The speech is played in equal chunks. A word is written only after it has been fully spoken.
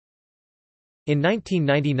In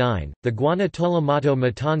 1999, the Guana Tolomato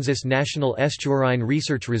Matanzas National Estuarine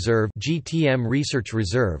Research Reserve (GTM Research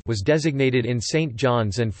Reserve) was designated in St.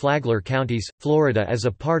 Johns and Flagler counties, Florida as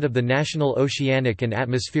a part of the National Oceanic and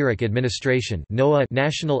Atmospheric Administration (NOAA)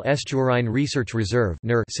 National Estuarine Research Reserve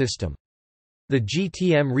 (NER) system. The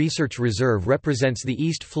GTM Research Reserve represents the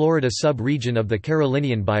East Florida sub-region of the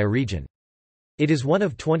Carolinian bioregion. It is one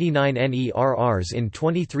of 29 NERRs in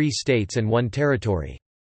 23 states and 1 territory.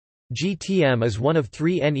 GTM is one of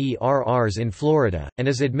 3 NERRs in Florida, and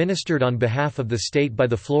is administered on behalf of the state by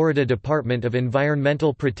the Florida Department of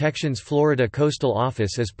Environmental Protection's Florida Coastal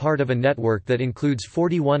Office as part of a network that includes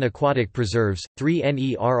 41 aquatic preserves, 3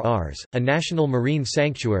 NERRs, a national marine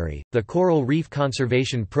sanctuary, the Coral Reef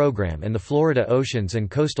Conservation Program and the Florida Oceans and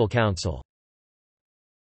Coastal Council.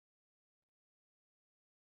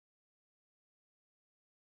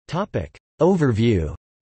 Overview.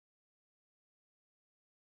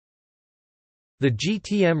 The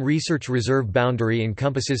GTM Research Reserve boundary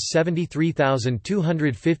encompasses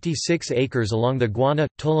 73,256 acres along the Guana,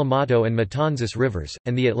 Tolomato and Matanzas rivers,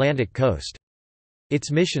 and the Atlantic coast. Its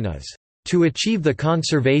mission is, "...to achieve the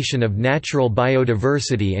conservation of natural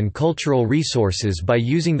biodiversity and cultural resources by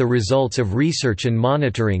using the results of research and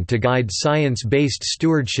monitoring to guide science-based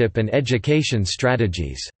stewardship and education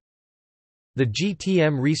strategies." The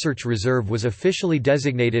GTM Research Reserve was officially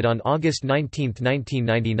designated on August 19,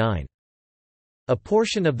 1999. A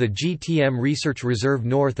portion of the GTM Research Reserve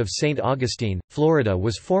north of St. Augustine, Florida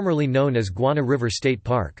was formerly known as Guana River State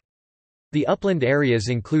Park. The upland areas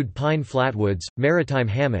include pine flatwoods, maritime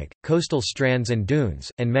hammock, coastal strands and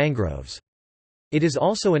dunes, and mangroves. It is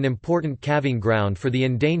also an important calving ground for the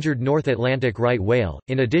endangered North Atlantic right whale,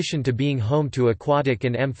 in addition to being home to aquatic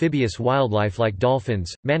and amphibious wildlife like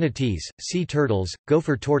dolphins, manatees, sea turtles,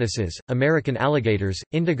 gopher tortoises, American alligators,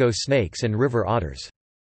 indigo snakes and river otters.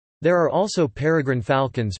 There are also peregrine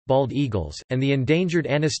falcons, bald eagles, and the endangered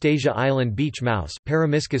Anastasia Island beach mouse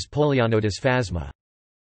Peromyscus polianotus phasma.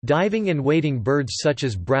 Diving and wading birds such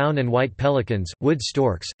as brown and white pelicans, wood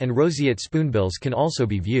storks, and roseate spoonbills can also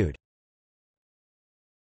be viewed.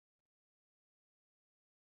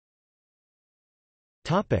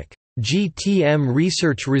 GTM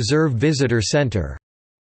Research Reserve Visitor Center.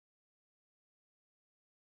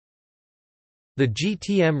 The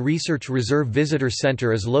GTM Research Reserve Visitor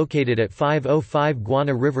Center is located at 505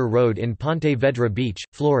 Guana River Road in Ponte Vedra Beach,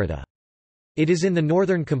 Florida. It is in the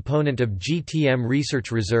northern component of GTM Research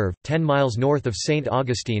Reserve, 10 miles north of St.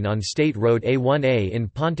 Augustine on State Road A1A in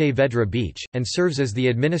Ponte Vedra Beach, and serves as the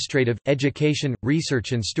administrative, education,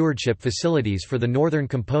 research and stewardship facilities for the northern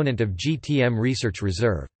component of GTM Research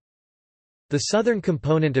Reserve. The southern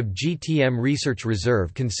component of GTM Research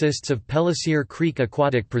Reserve consists of Pellissier Creek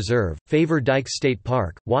Aquatic Preserve, Favor Dykes State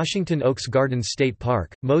Park, Washington Oaks Gardens State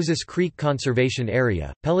Park, Moses Creek Conservation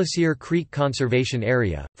Area, Pellissier Creek Conservation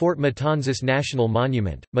Area, Fort Matanzas National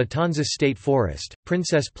Monument, Matanzas State Forest,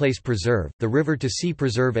 Princess Place Preserve, the River-to-Sea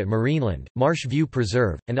Preserve at Marineland, Marsh View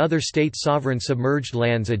Preserve, and other state sovereign submerged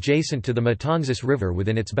lands adjacent to the Matanzas River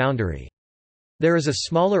within its boundary. There is a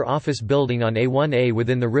smaller office building on A1A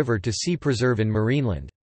within the River-to-Sea Preserve in Marineland.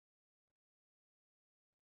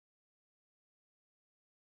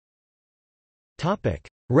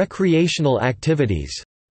 Recreational activities.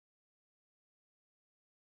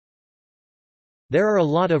 There are a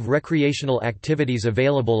lot of recreational activities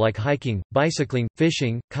available like hiking, bicycling,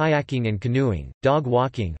 fishing, kayaking and canoeing, dog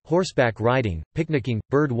walking, horseback riding, picnicking,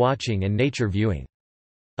 bird watching and nature viewing.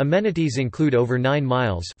 Amenities include over 9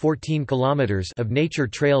 miles 14 kilometers of nature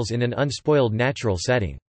trails in an unspoiled natural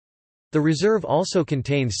setting. The reserve also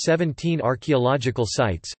contains 17 archaeological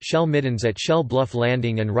sites, shell middens at Shell Bluff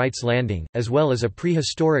Landing and Wrights Landing, as well as a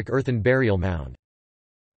prehistoric earthen burial mound.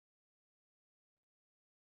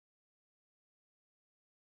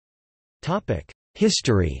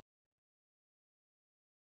 History.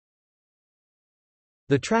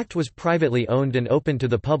 The tract was privately owned and open to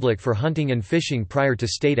the public for hunting and fishing prior to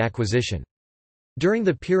state acquisition. During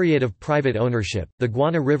the period of private ownership, the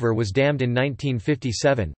Guana River was dammed in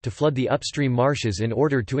 1957, to flood the upstream marshes in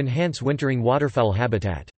order to enhance wintering waterfowl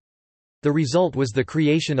habitat. The result was the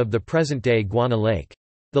creation of the present-day Guana Lake.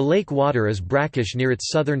 The lake water is brackish near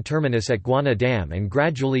its southern terminus at Guana Dam and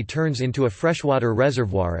gradually turns into a freshwater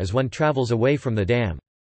reservoir as one travels away from the dam.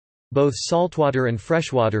 Both saltwater and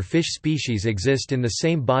freshwater fish species exist in the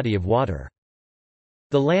same body of water.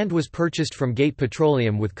 The land was purchased from Gate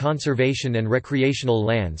Petroleum with conservation and recreational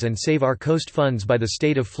lands and Save Our Coast funds by the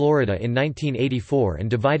state of Florida in 1984 and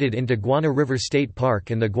divided into Guana River State Park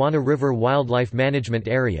and the Guana River Wildlife Management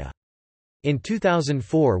Area. In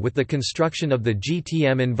 2004, with the construction of the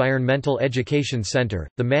GTM Environmental Education Center,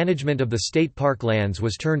 the management of the state park lands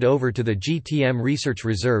was turned over to the GTM Research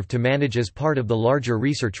Reserve to manage as part of the larger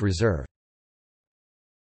research reserve.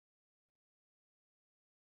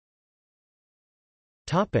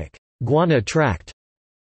 Guana Tract.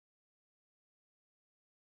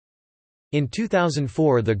 In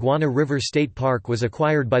 2004, the Guana River State Park was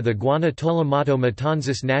acquired by the Guana Tolomato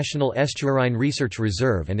Matanzas National Estuarine Research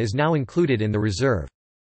Reserve and is now included in the reserve.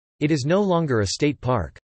 It is no longer a state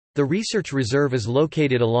park. The research reserve is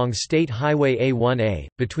located along State Highway A1A,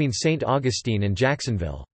 between St. Augustine and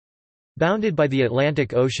Jacksonville. Bounded by the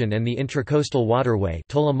Atlantic Ocean and the Intracoastal Waterway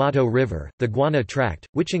Tolomato River, the Guana Tract,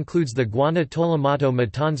 which includes the Guana Tolomato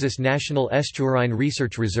Matanzas National Estuarine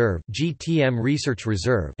Research Reserve (GTM Research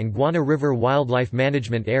Reserve) and Guana River Wildlife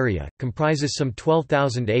Management Area, comprises some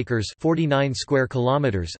 12,000 acres (49 square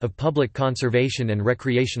kilometers) of public conservation and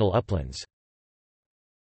recreational uplands.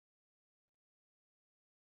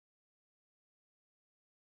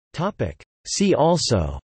 See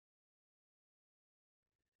also: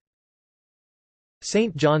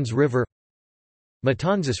 St. Johns River,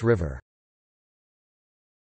 Matanzas River.